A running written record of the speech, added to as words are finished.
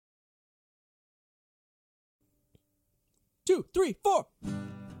2, 3, 4.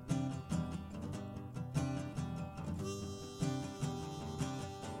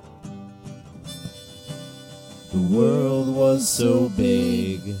 The world was so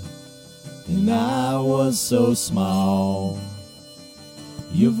big, and I was so small.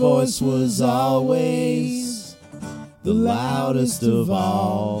 Your voice was always the loudest of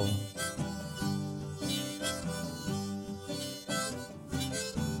all.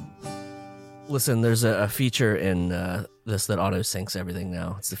 Listen, there's a feature in this that auto syncs everything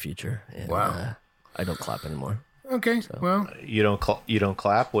now. It's the feature. And, Wow. I don't clap anymore. Okay, well. You don't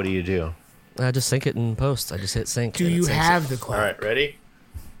clap? What do you do? I just sync it in post. I just hit sync. Do you have the clap? All right, ready?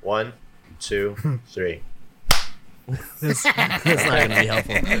 1, 2, 3. That's not going to be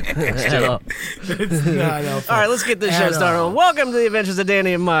helpful at all. It's not helpful. All right, let's get this show started. Welcome to the Adventures of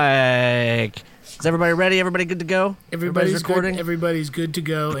Danny and Mike. Is everybody ready? Everybody good to go? Everybody's recording? good. Everybody's good to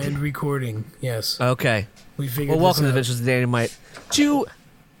go and recording. Yes. Okay. We figured Well, welcome to the this out. Adventures of Danny and Mike. To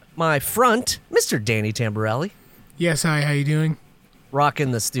my front, Mr. Danny Tamborelli, Yes, hi, how you doing?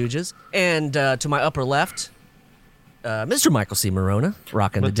 rocking the Stooges. And to my upper left, Mr. Michael C. Morona,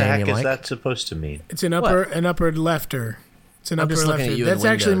 rocking What the the Danny heck and is Mike. that supposed to mean? It's an upper lefter. It's an I'm upper just looking lefter. at you in That's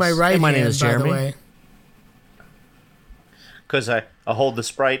actually my Windows. right Hey, my hand, name is by Jeremy. the way. Because I hold the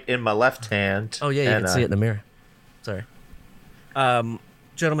Sprite in my left hand. Oh, yeah, you can see it in the mirror. Sorry.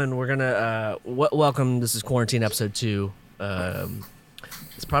 Gentlemen, we're going to welcome. This is Quarantine Episode 2.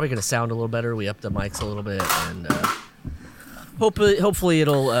 It's probably going to sound a little better. We upped the mics a little bit, and hopefully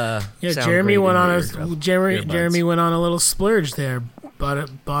it'll Yeah, sound Jeremy great went in on your a eardrums. Jeremy went on a little splurge there.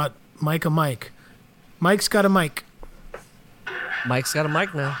 Bought Mike a mic. Mike's got a mic. Mike's got a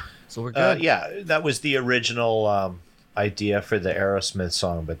mic now, so we're good. Yeah, that was the original idea for the Aerosmith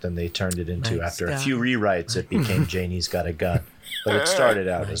song, but then they turned it into, Mike's after a got- few rewrites, it became Janie's Got a Gun. But it started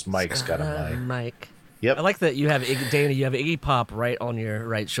out as Mike's Got a Mic. Mike. Yep. I like that you have Danny. You have Iggy Pop right on your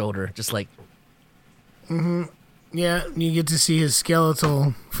right shoulder, just like Yeah, you get to see his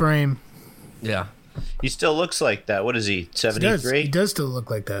skeletal frame. yeah. He still looks like that. What is he, He 73? does still look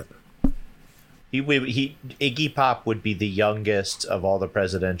like that. Iggy Pop would be the youngest of all the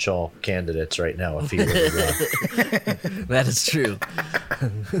presidential candidates right now if he were to run. That is true.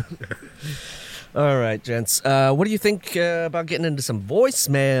 All right, gents. What do you think about getting into some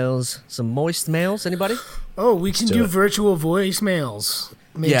voicemails? Some moist mails? Anybody? Oh, we can do do it. virtual voicemails.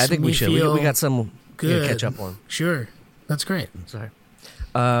 Makes Yeah, I think we me should. We feel got some good. to catch up on. Sure, that's great. Sorry.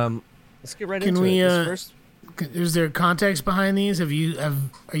 Let's get right Can into we, it. This first. Is there context behind these? Are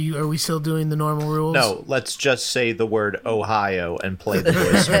we still doing the normal rules? No, let's just say the word Ohio and play the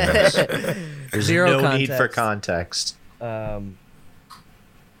voicemails. There's Zero no need for context. context.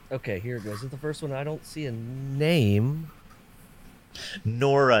 Okay, here it goes. This is the first one. I don't see a name,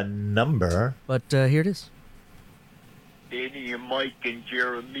 Nor a number. but here it is. Danny and Mike and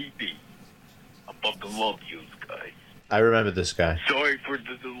Jeremy B. I fucking love you guys. I remember this guy. Sorry for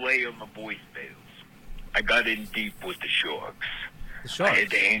the delay on the voicemails. I got in deep with the Sharks. The I shark. had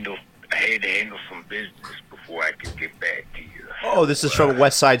to handle some business before I could get back to you. Oh, this is from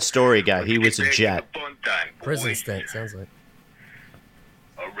West Side Story guy. He was a Get back jet. to the fun time, Prison boys. stint sounds like.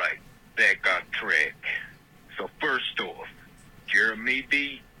 All right, back on track. So first off, Jeremy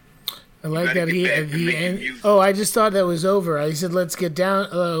B. I like gotta that get he back to making music. Oh, I just thought that was over. I said let's get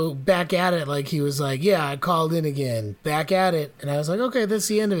down back at it. Like he was like, yeah, I called in again, back at it, and I was like, okay, that's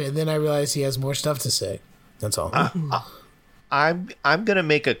the end of it. And then I realized he has more stuff to say. That's all. I'm gonna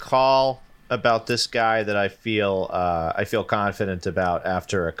make a call about this guy that I feel confident about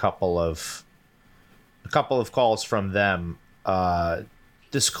after a couple of calls from them.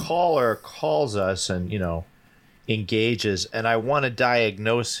 This caller calls us and engages, and I want to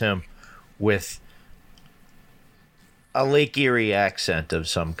diagnose him with a Lake Erie accent of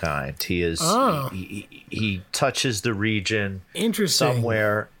some kind. He is he touches the region Interesting.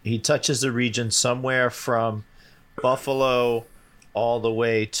 somewhere. He touches the region somewhere from Buffalo all the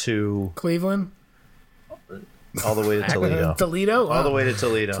way to Cleveland, Toledo. Toledo, All the way to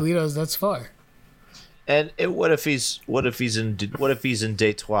Toledo. Toledo's that's far. And what if he's in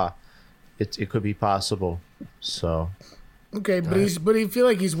Detroit? It could be possible. So Okay, but I feel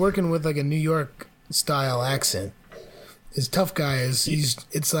like he's working with like a New York style accent. His tough guy is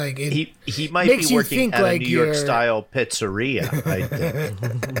it's like he might makes be you working think at like a New York you're- style pizzeria. I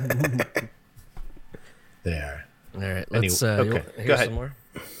think. There. All right, Anyway, let's okay, hear go ahead. some more.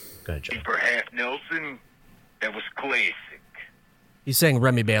 Go ahead, Joe. For half Nelson, that was classic. He's saying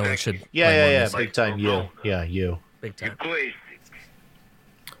Remy Balin should. play more Yeah. music. Big time you. Yeah, you. Big You're time. classic.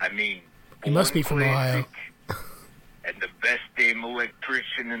 I mean, He must be from born Ohio. classic, and the best damn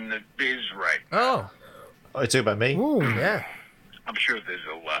electrician in the biz right now. Oh, Oh, it's about me? Ooh. Yeah. I'm sure there's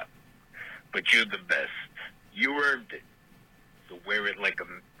a lot, but you're the best. You earned it. So wear it like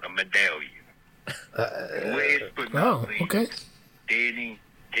a medallion. And last but not Oh, least, okay. Danny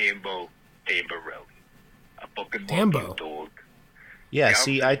Tambo Tamborelli. I fucking love Tambo. you, dog. Yeah,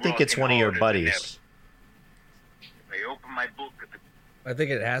 see, I think it's one of your buddies. I open my book at the I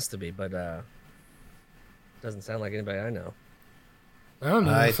think it has to be, but doesn't sound like anybody I know. I don't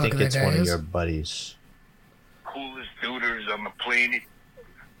know. Who I the fuck think that it's guy one of is. your buddies. coolest dudes on the planet.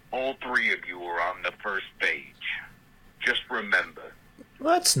 All three of you are on the first page. Just remember,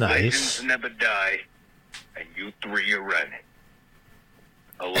 Well, that's nice. legends never die, and you three are in it.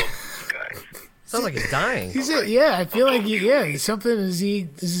 I love you guys. Sounds like he's dying. He's a, yeah, I feel like he's something. Is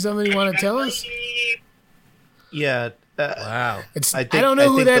this something you want to tell us? Yeah. Wow. It's, I think don't know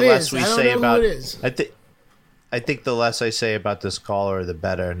who the that less is. we I don't say know about who it is. I think the less I say about this caller, the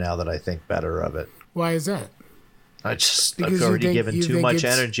better. Now that I think better of it, Why is that? I've Because you already think- given you too think much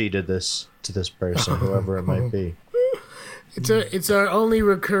it's- energy to this person, whoever it might be. It's our only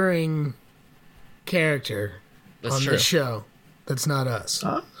recurring character That's on true. the show. That's not us.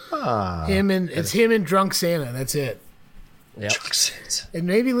 Ah, Him and Drunk Santa. That's it. Yep. And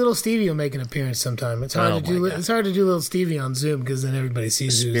maybe Little Stevie will make an appearance sometime. It's hard Oh to do. my God. It's hard to do Little Stevie on Zoom because then everybody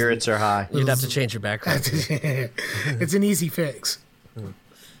sees who's- spirits are high. You'd have to change your background. It's an easy fix. All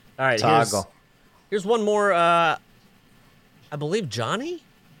right. Toggle. Here's one more. I believe Johnny.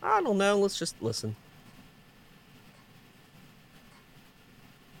 I don't know. Let's just listen.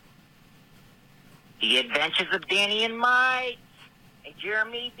 The Adventures of Danny and Mike. And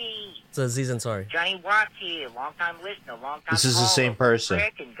Jeremy B. It's Aziz Ansari. Johnny Watts here, long-time listener, long-time This is the caller. same person.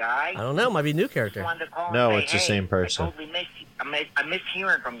 Frickin' guy. I don't know. Might be a new character. Wanted to call and No, say, it's the hey, same person. I totally miss you. I miss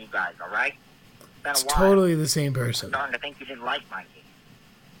hearing from you guys, all right? It's been It's a while. totally the same person. Starting to think you didn't like my game.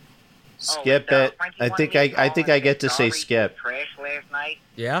 Skip and, it. Frankie I wanted think me to I call think and I get to say sorry skip. he was trash last night.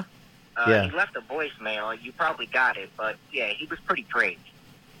 Yeah. Yeah. He left a voicemail. You probably got it, but yeah, he was pretty crazy.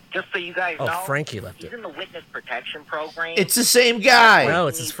 Just so you guys Oh, know, Frankie left he's it. in the witness protection program. It's the same guy. No,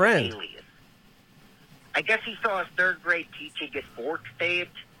 it's his friend. Alias. I guess he saw his third grade teacher get fork stabbed.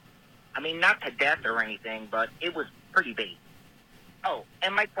 I mean, not to death or anything, but it was pretty big. Oh,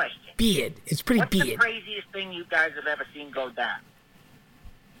 and my question. Beard. It's pretty What's the beard. craziest thing you guys have ever seen go down?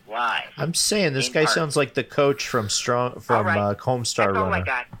 Live. I'm saying this In guy person. sounds like the coach from All right. Homestar That's all I Runner.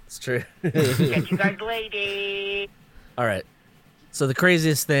 got. It's true. Catch you guys later. All right. So the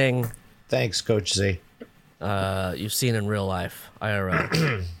craziest thing Thanks, Coach Z. you've seen in real life,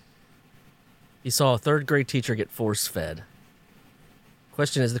 IRL. You saw a third grade teacher get force fed.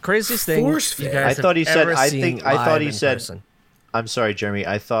 Question is the craziest thing Force-fed? you guys I have thought he said- ever I seen think- I thought live he in said- person. I'm sorry, Jeremy.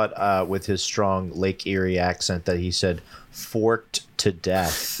 I thought with his strong Lake Erie accent that he said forked to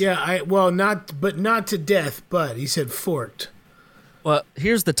death. Yeah, not to death, but he said forked. Well,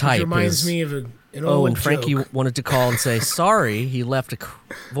 here's the Which type. reminds is- me of an Oh, old and Frankie joke. wanted to call and say sorry. He left a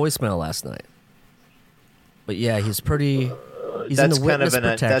voicemail last night. But yeah, he's pretty. He's That's in the kind witness of an.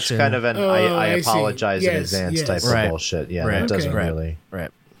 protection. That's kind of an. Oh, I I see. apologize in Yes, advance yes. type Right. of bullshit. Yeah, Right. that doesn't Okay. really.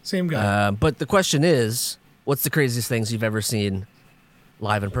 right. Same guy. But the question is, what's the craziest things you've ever seen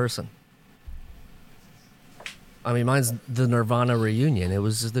live in person? I mean, mine's the Nirvana reunion. It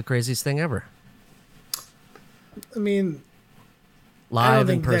was the craziest thing ever. I mean, Live in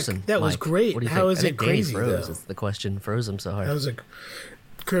think that- person. that was Mike. great. What do you How think? is I it think Danny crazy, froze. though? It's the question froze him so hard. that was a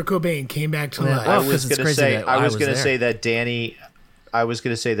Kurt Cobain came back to Yeah. life. Oh, I 'cause was it's gonna crazy say. that I I was was gonna there. say that Danny. I was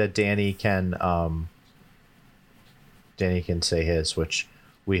gonna say that Danny can. Danny can say his, which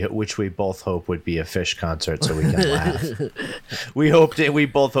we both hope would be a Fish concert, so we can laugh. We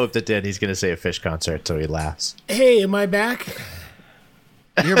both hope that Danny's gonna say a Fish concert, so he laughs. Hey, am I back?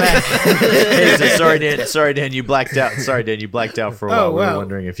 You're back. Hey, so sorry, Dan, you blacked out. Sorry, Dan, you blacked out for a while. Oh, We were wow.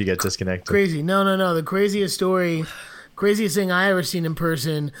 wondering if you got disconnected. Crazy. No. The craziest thing I ever seen in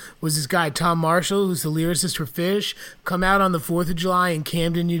person was this guy, Tom Marshall, who's the lyricist for Fish, come out on the 4th of July in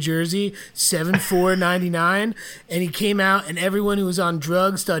Camden, New Jersey, 7/4/99. And he came out, and everyone who was on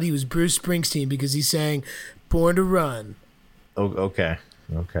drugs thought he was Bruce Springsteen because he sang Born to Run. Oh, okay.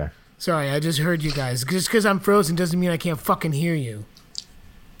 Sorry, I just heard you guys. Just because I'm frozen doesn't mean I can't fucking hear you.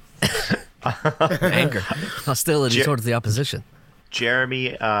 Anger, hostility Jer- towards the opposition.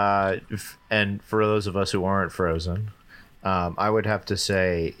 Jeremy, and for those of us who aren't frozen, I would have to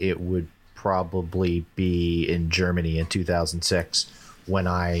say it would probably be in Germany in 2006 when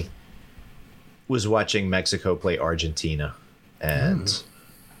I was watching Mexico play Argentina, and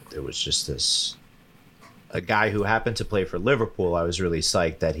there was just a guy who happened to play for Liverpool. I was really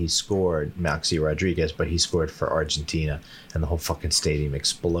psyched that he scored, Maxi Rodriguez, but he scored for Argentina, and the whole fucking stadium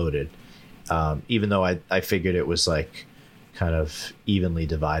exploded. even though I figured it was like kind of evenly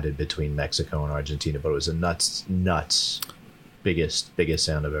divided between Mexico and Argentina, but it was a nuts biggest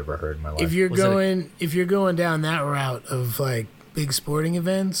sound I've ever heard in my life. If you're going down that route of like big sporting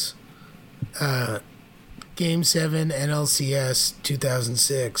events, Game 7 NLCS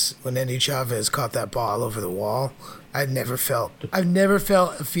 2006, when Andy Chavez caught that ball over the wall, I've never felt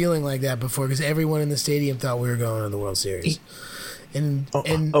a feeling like that before, because everyone in the stadium thought we were going to the World Series.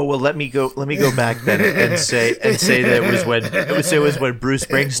 Well, let me go back then and say that it was when Bruce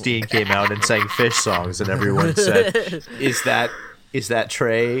Springsteen came out and sang Fish songs, and everyone said, "Is that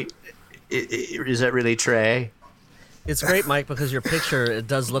Trey? Is that really Trey?" It's great, Mike, because your picture, it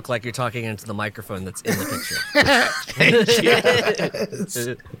does look like you're talking into the microphone that's in the picture.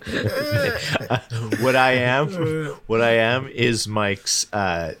 What I am is Mike's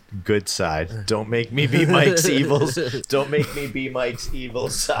good side. Don't make me be Mike's evil. Don't make me be Mike's evil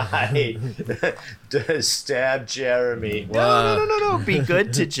side. Stab Jeremy. No. Be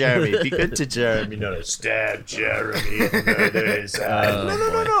good to Jeremy. Be good to Jeremy. No. Stab Jeremy.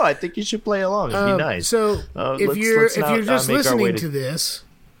 No. I think you should play along. It'd be nice. So if you're just listening to this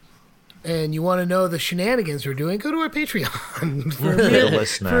and you want to know the shenanigans we're doing, go to our Patreon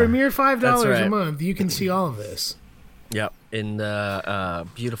for a mere $5 a month. You can see all of this. Yep, in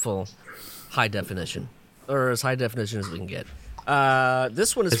beautiful high definition, or as high definition as we can get.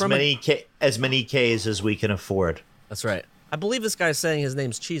 This one is as many K's as we can afford. That's right. I believe this guy's saying his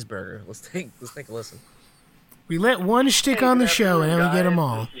name's Cheeseburger. Let's take a listen. We let one shtick on the show, and then we get them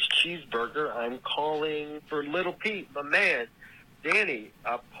all. This is Cheeseburger. I'm calling for Little Pete, my man. Danny,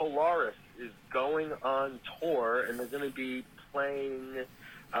 Polaris is going on tour, and they're going to be playing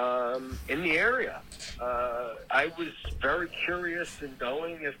in the area. I was very curious in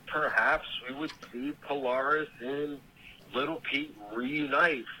knowing if perhaps we would see Polaris and Little Pete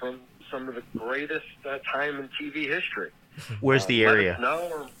reunite from some of the greatest time in TV history. Where's the area?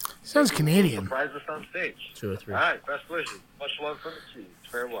 No, sounds Canadian. Surprise us on stage. 203. All right, best wishes. Much love from the Chiefs.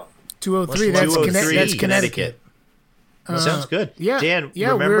 Farewell. 203. That's Connecticut. Sounds good. Yeah, Dan,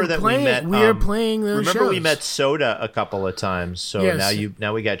 yeah, remember that we met. We are playing those Remember shows. we met Soda a couple of times. So yes.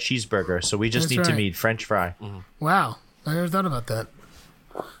 now we got Cheeseburger. So we just need to meet French Fry. Mm-hmm. Wow, I never thought about that.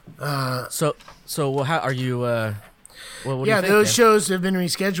 So how are you? What do you think, those Dan? shows have been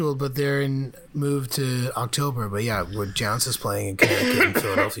rescheduled, but they're moved to October. But yeah, where Jounce is playing in Connecticut and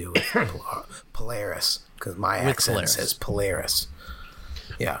Philadelphia with Polaris, because my accent says Polaris.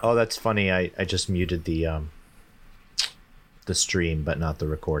 Yeah. Oh, that's funny. I just muted the stream, but not the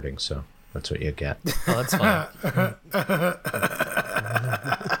recording. So that's what you get. Oh, that's fine.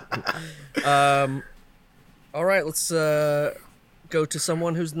 All right, let's go to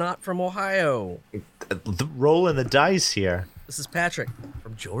someone who's not from Ohio. Rolling the dice here. This is Patrick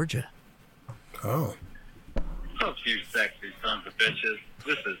from Georgia. Oh. What's up, you sexy sons of bitches?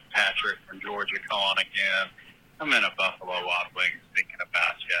 This is Patrick from Georgia calling again. I'm in a Buffalo Wild Wings thinking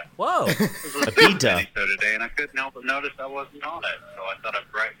about you. Whoa. I was listening to Minisode today, and I couldn't help but notice I wasn't on it. So I thought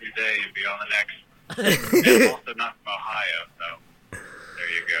I'd brighten your day and be on the next. And I'm also not from Ohio, so there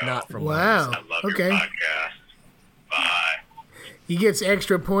you go. Not from Wow. I love Okay. your podcast. Bye. He gets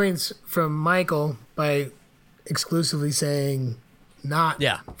extra points from Michael by exclusively saying not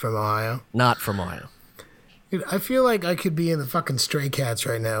from Ohio. Not from Ohio. Dude, I feel like I could be in the fucking Stray Cats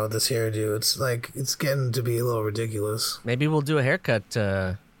right now with this hairdo. It's like, it's getting to be a little ridiculous. Maybe we'll do a haircut.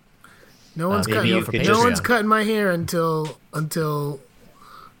 No one's maybe cutting. No one's cutting my hair until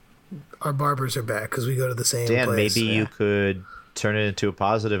our barbers are back, because we go to the same Dan, place. maybe you could turn it into a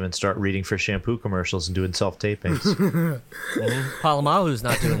positive and start reading for shampoo commercials and doing self-tapings. Palomalu's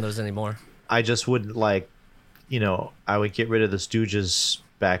not doing those anymore. I just would I would get rid of the Stooges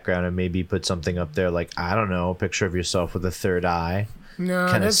background and maybe put something up there like, I don't know, a picture of yourself with a third eye. No,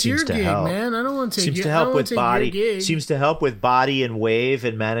 Kinda that's seems your to gig, help. man. I don't want to take Seems your, to I help don't with wanna take your body. gig. Seems to help with body and wave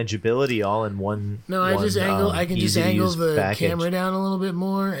and manageability all in one. No, I just angle. I can just angle the package. camera down a little bit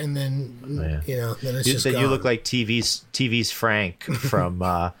more, and then then it's just Then gone. you look like TV's Frank from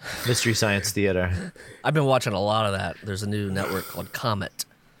Mystery Science Theater. I've been watching a lot of that. There's a new network called Comet,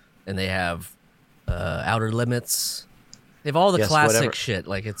 and they have Outer Limits. They have all the classic whatever- shit.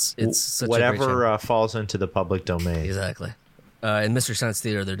 Like it's such a great show. Whatever falls into the public domain. Exactly. In Mystery Science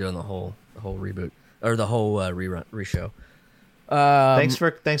Theater, they're doing the whole reboot or the whole reshow.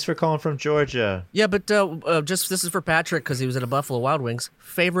 Thanks for calling from Georgia. Yeah, but just this is for Patrick because he was at a Buffalo Wild Wings.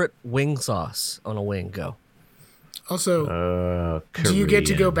 Favorite wing sauce on a wing? Go. Also, do you get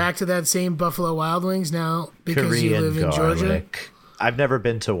to go back to that same Buffalo Wild Wings now because you live in Georgia? I've never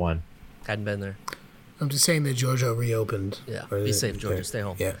been to one. Hadn't been there. I'm just saying that Georgia reopened. Yeah. Or Be safe, Georgia. Stay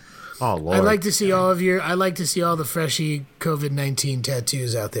home. Yeah. Oh Lord. I'd like to see all the freshy COVID-19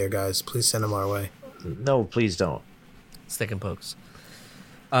 tattoos out there, guys. Please send them our way. No, please don't. Stick and pokes.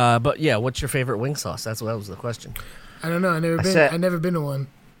 But yeah, what's your favorite wing sauce? That was the question. I don't know. I've never been to one.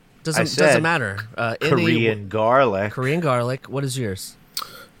 Doesn't matter. Korean garlic. Korean garlic. What is yours?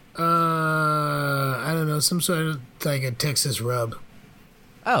 I don't know. Some sort of like a Texas rub.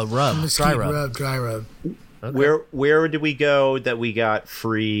 Oh, rub. Mesquite dry rub. Okay. Where did we go that we got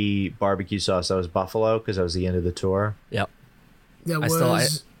free barbecue sauce? That was Buffalo because that was the end of the tour. Yep. That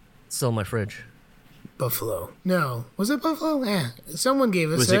was still in my fridge. Buffalo. No, was it Buffalo? Yeah, someone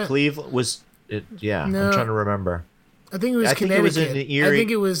gave us. Was it Cleveland? Was it? Yeah, No. I'm trying to remember. I think it was Connecticut. Think it was in Erie.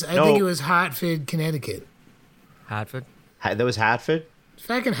 I think it was Hartford, Connecticut. Hartford. That was Hartford. It's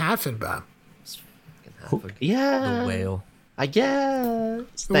fucking Hartford, Bob. Hartford. Yeah. The whale. I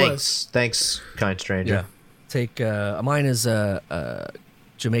guess. Thanks, kind stranger. Yeah. Take mine is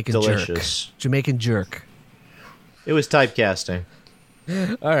Jamaican Delicious. jerk. Jamaican jerk. It was typecasting.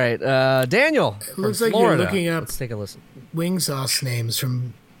 All right, Daniel. It looks from like Florida. you're looking up Let's take a listen. wing sauce names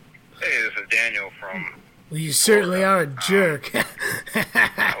from. Hey, this is Daniel from. Well, you certainly are a jerk.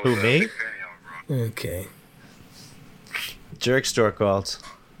 Who, me? Okay. Jerk store calls.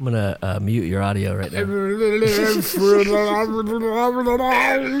 I'm gonna mute your audio right now.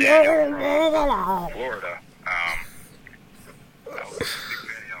 Florida.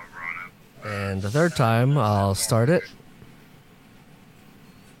 And the third time, I'll start it.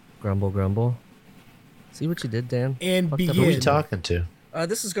 Grumble, grumble. See what you did, Dan? And Fucked up Who are we begin. talking to?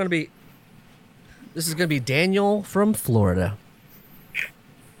 This is gonna be Daniel from Florida.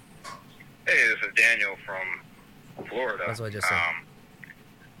 Hey, this is Daniel from Florida. That's what I just said.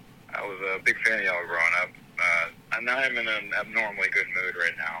 I was a big fan of y'all growing up. And I'm in an abnormally good mood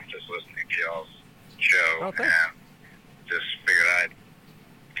right now. I'm just listening to y'all's show. Okay. And just figured I'd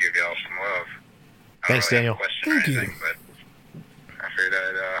give y'all some love. I don't Thanks, really Daniel. have a question or Thank you. anything, but I figured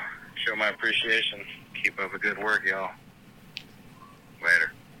I'd show my appreciation. Keep up the good work, y'all.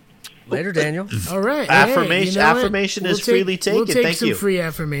 Later. Later, Daniel. All right. Affirmation- you know what? affirmation is freely taken. We'll take Thank some you. free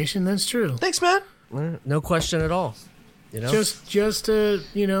affirmation. That's true. Thanks, man. No question at all. You know.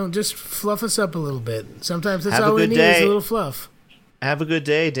 Just fluff us up a little bit. Sometimes that's Have a all we good need day. is a little fluff. Have a good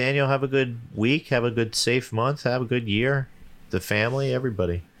day, Daniel. Have a good week. Have a good safe month. Have a good year. The family,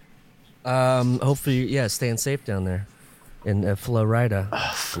 everybody. Hopefully, yeah, staying safe down there in Florida.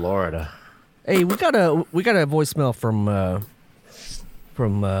 Florida. Hey, we got a voicemail from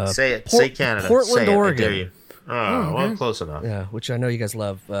Say it. Say Canada. Portland, Say it. Oregon. I dare you. Oh, well, close enough. Yeah, which I know you guys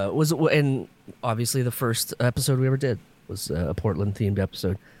love. And obviously the first episode we ever did was a Portland themed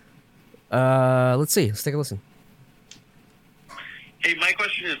episode. Let's see. Let's take a listen. Hey, my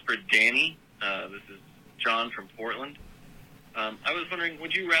question is for Danny. This is John from Portland. I was wondering,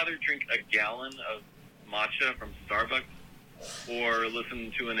 would you rather drink a gallon of matcha from Starbucks or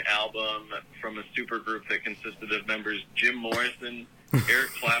listen to an album from a supergroup that consisted of members Jim Morrison, Eric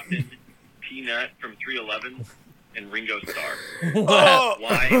Clapton, Peanut from 311, and Ringo Starr?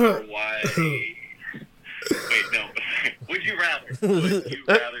 Why or why? Wait, no. Would you rather? Would you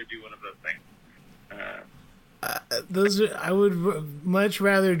rather do one of those things? I would much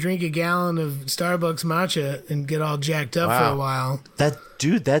rather drink a gallon of Starbucks matcha and get all jacked up for a while.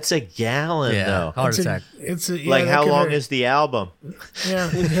 That's a gallon though. Heart attack. Like how long is the album? Yeah,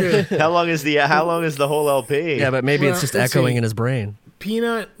 true. How long is the whole LP? Yeah, but maybe it's just let's echoing see. in his brain.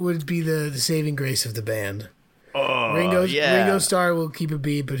 Peanut would be the saving grace of the band. Oh, Ringo Starr will keep a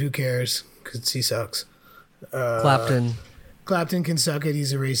beat, but who cares? Because he sucks. Clapton can suck it.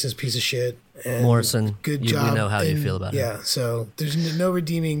 He's a racist piece of shit. And Morrison, good we job. know how you And feel about yeah, him. so there's no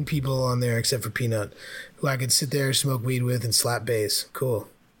redeeming people on there except for Peanut, who I could sit there, smoke weed with, and slap bass. Cool.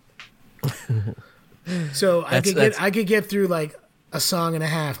 So I could get through like a song and a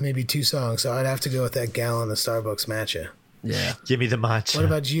half, maybe 2 songs. So I'd have to go with that gallon of Starbucks matcha. Yeah. Give me the matcha. What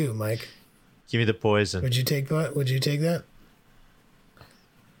about you, Mike? Give me the poison. Would you take that? Would you take that?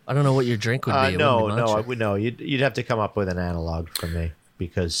 I don't know what your drink would be. It No. wouldn't be matcha. You'd have to come up with an analog for me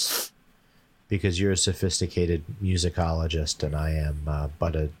because you're a sophisticated musicologist and I am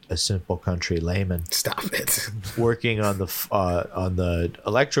but a simple country layman. Stop it. Working on the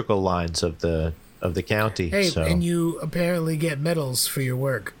electrical lines of the county. Hey, so. and you apparently get medals for your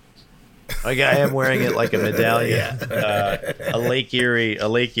work. I am wearing it like a medallion, a Lake Erie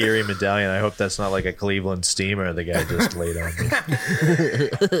medallion. I hope that's not like a Cleveland steamer the guy just laid on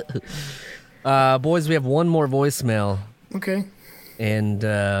me. Boys, we have one more voicemail, Okay. and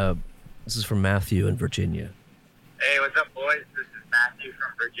this is from Matthew in Virginia. Hey, what's up, boys? This is Matthew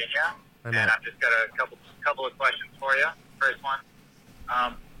from Virginia. I'm and out. I've just got a couple of questions for you. First one,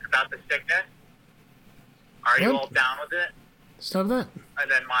 about the sickness. Are you What? all down with it? Stop that. And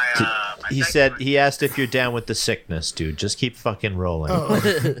then my He second said question- he asked if you're down with the sickness, dude. Just keep fucking rolling. Oh,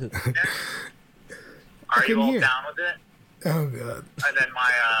 Are you couldn't all hear. down with it? oh God. And then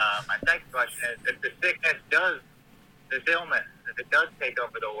my second question is, if the sickness this illness, if it does take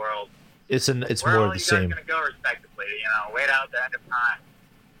over the world, It's where more are of the you guys same. going to go respectively? Wait out the end of time.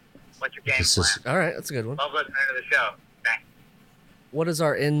 What's your game This plan? is- All right, that's a good one. Love listening to the show. Thanks. What is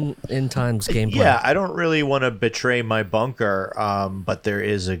our in times game plan? Yeah, I don't really want to betray my bunker, but there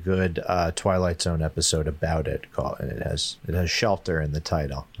is a good Twilight Zone episode about it called, and it has shelter in the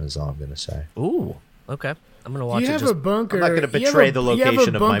title. Is all I'm going to say. Ooh, okay. I'm gonna watch You it. have Just a bunker. I'm not gonna you have betray a- the You have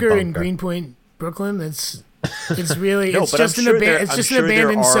location a of my bunker in bunker. Greenpoint, Brooklyn. It's really No, it's but just I'm an sure there- it's I'm just sure an there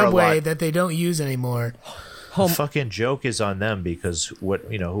abandoned are a subway lot- that they don't use anymore. The fucking joke is on them because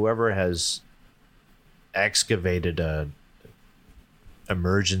whoever has excavated a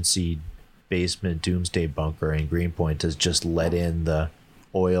emergency basement doomsday bunker in Greenpoint has just let in the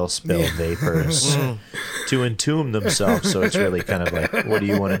oil spill vapors to entomb themselves. So it's really kind of like, what do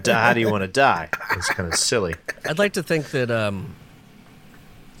you want to die? How do you want to die? It's kind of silly. I'd like to think that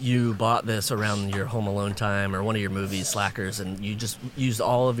you bought this around your Home Alone time or one of your movies, Slackers, and you just used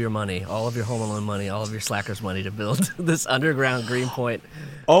all of your money, all of your Home Alone money, all of your Slackers money to build this underground Greenpoint.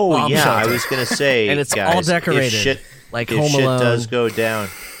 Oh Bomb yeah, I shelter. was gonna say, And it's guys, all decorated, If shit, like if Home shit Alone. does go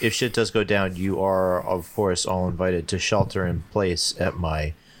down, you are of course all invited to shelter in place at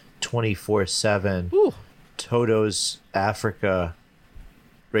my 24/7 Ooh. Toto's Africa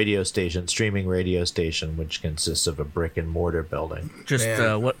radio station, streaming radio station, which consists of a brick and mortar building Just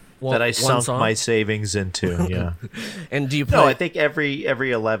Man. what that I one sunk song? my savings into. Yeah. And do you play? No, I think every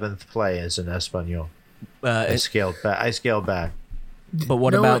 11th play is in Espanol. I and- scaled back. but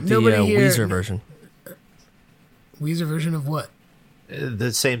what No about one- the nobody here- Weezer version? Weezer version of what?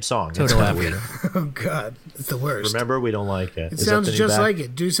 The same song. It's Toto kinda Africa. weird. Oh God, it's the worst. Remember, we don't like it. It Is that sounds the new just back? like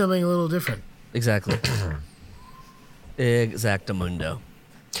it. Do something a little different. Exactly. Exactamundo.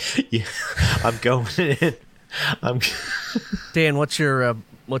 Yeah, I'm going in. Dan, what's your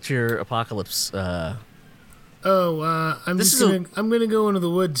apocalypse? I'm This just is gonna I'm gonna go into the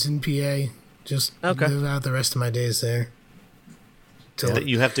woods in PA. Just Okay. live out the rest of my days there. Till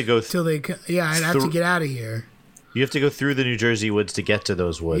You have to go. till they I'd have to get out of here. You have to go through the New Jersey woods to get to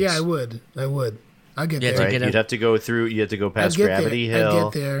those woods. Yeah, I would. I'll get Yeah, there. to Right. get You'd in- have to go through. You have to go past get Gravity there. I'd Hill.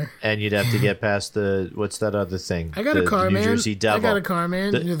 get there. And you'd have to get past the what's that other thing? I got a car, the New man. Jersey Devil. I got a car,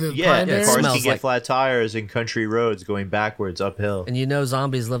 man. The- You know, the yeah, Pine Barrens? cars Smells can get like- flat tires and country roads going backwards uphill. And you know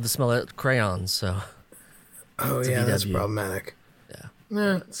zombies love to smell crayons, so Oh yeah, that's VW. problematic. Yeah.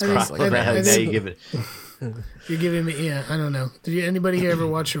 Nah, probably I Now think you give it. you're giving me. Yeah, I don't know. Did anybody here ever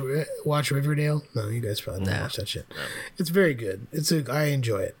watch Riverdale? No, you guys probably don't Nah. watch that shit. It's very good. I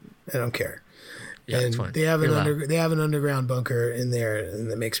enjoy it. I don't care. yeah, and it's fine. they have You're allowed. they have an underground bunker in there,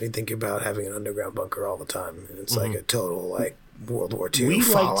 and that makes me think about having an underground bunker all the time. And it's like a total like World War II. We like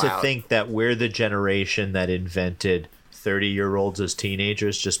to fallout. think that we're the generation that invented 30-year-olds as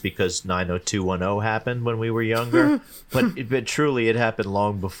teenagers just because 90210 happened when we were younger. but truly, it happened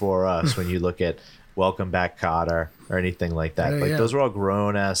long before us when you look at Welcome Back, Kotter or anything like that. Yeah, yeah. Those were all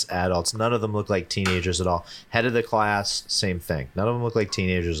grown-ass adults. None of them look like teenagers at all. Head of the class, same thing. None of them look like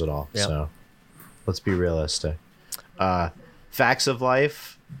teenagers at all. Yep. So let's be realistic. Facts of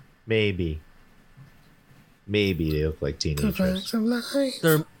life, maybe. Maybe they look like The teenagers. facts of life.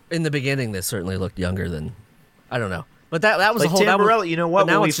 They're in the beginning. They certainly looked younger than I don't know, but that was Like a whole. Tamborelli, that was, you know but what?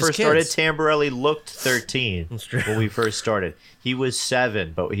 now When we it's just first started, kids. Tamborelli looked 13 That's true. when we first started. He was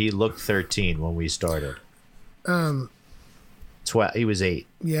 7, but he looked 13 when we started. 12. He was 8.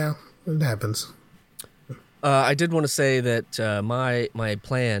 Yeah, it happens. I did want to say that my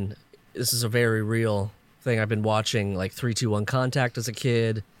plan. This is a very real thing. I've been watching like 3-2-1 Contact as a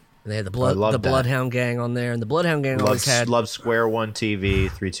kid, and they had the love that. Bloodhound Gang on there, and the Bloodhound Gang always had Love Square One TV,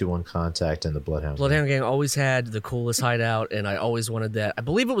 321 Contact, and the Bloodhound. Bloodhound Gang always had the coolest hideout, and I always wanted that. I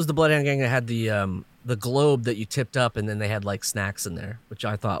believe it was the Bloodhound Gang that had the globe that you tipped up, and then they had like snacks in there, which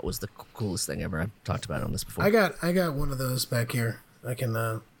I thought was the coolest thing ever. I've talked about it on this before. I got one of those back here. I can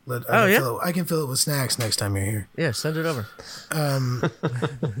I can fill it with snacks next time you're here. Yeah, send it over. So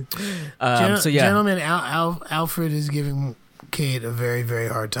so yeah, gentlemen, Alfred is giving Kate a very, very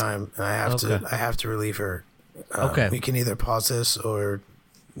hard time, and I have to relieve her. Okay. We can either pause this or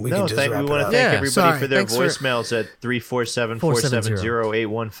we No, can just we wrap want it to up. thank Yeah, everybody sorry. for their Thanks for- voicemails at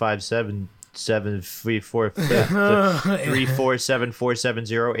 347-470-8157.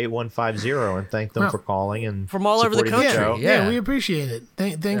 347-470-8150 and thank them for calling and from all over the supporting country. show. Yeah, we appreciate it.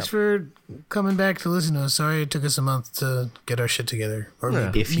 Thanks for coming back to listen to us. Sorry it took us a month to get our shit together. Or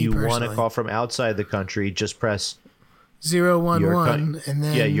If me you want to personally. call from outside the country, just press 011 and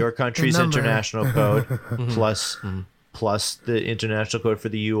then your country's the number. international code plus the international code for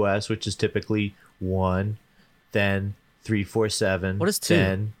the U.S., which is typically 1, then 347. What is 2?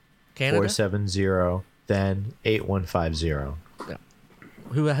 Then Canada? 470, then 8150. Yeah.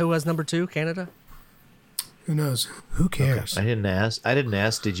 Who has number 2? Canada? Who knows? Who cares? I didn't ask.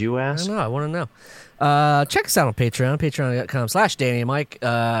 Did you I ask? don't know. I want to know. Check us out on Patreon, patreon.com/Danny and Mike.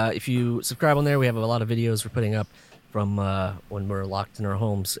 If you subscribe on there, we have a lot of videos we're putting up from when we're locked in our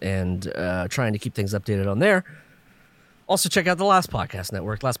homes and trying to keep things updated on there. Also, check out the Last Podcast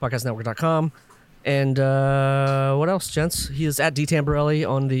Network, lastpodcastnetwork.com. And what else, gents? He is at D Tamborelli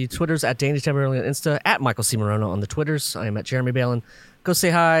on the Twitters, at Danny Tamborelli on Insta, at Michael C. Morona on the Twitters. I am at Jeremy Balin. Go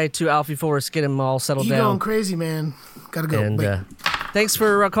say hi to Alfie Forrest, get him all settled You down. going crazy, man. Gotta go. And Wait. thanks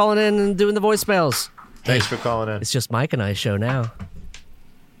for calling in and doing the voicemails. Thanks for calling in. It's just Mike and I's show now.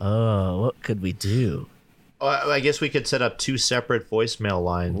 Oh, what could we do? I guess we could set up 2 separate voicemail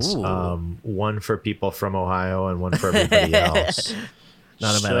lines. Ooh. One for people from Ohio and one for everybody else.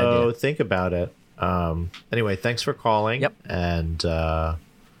 Not a bad So idea. think about it. Anyway, thanks for calling. Yep. And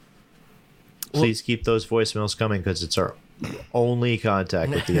please keep those voicemails coming because it's our only contact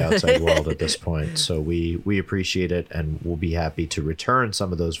with the outside world at this point. So we appreciate it, and we'll be happy to return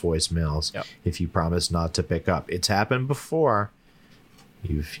some of those voicemails if you promise not to pick up. It's happened before.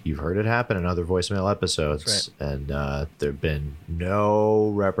 You've heard it happen in other voicemail episodes, and there have been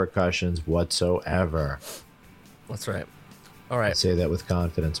no repercussions whatsoever. That's right. All right. I say that with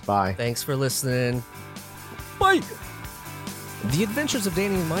confidence. Bye. Thanks for listening. Bye. The Adventures of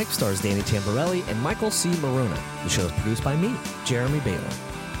Danny and Mike stars Danny Tamborelli and Michael C. Morona. The show is produced by me, Jeremy Balin.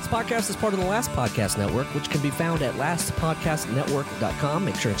 This podcast is part of the Last Podcast Network, which can be found at lastpodcastnetwork.com.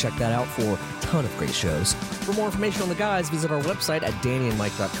 Make sure to check that out for a ton of great shows. For more information on the guys, visit our website at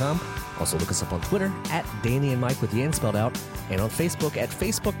dannyandmike.com. Also look us up on Twitter at Danny and Mike with the N spelled out, and on Facebook at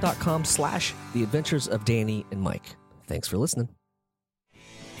facebook.com/The Adventures of Danny and Mike. Thanks for listening.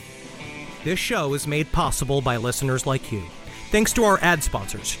 This show is made possible by listeners like you. Thanks to our ad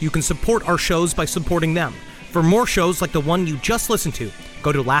sponsors, you can support our shows by supporting them. For more shows like the one you just listened to,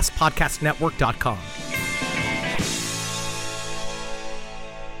 go to lastpodcastnetwork.com.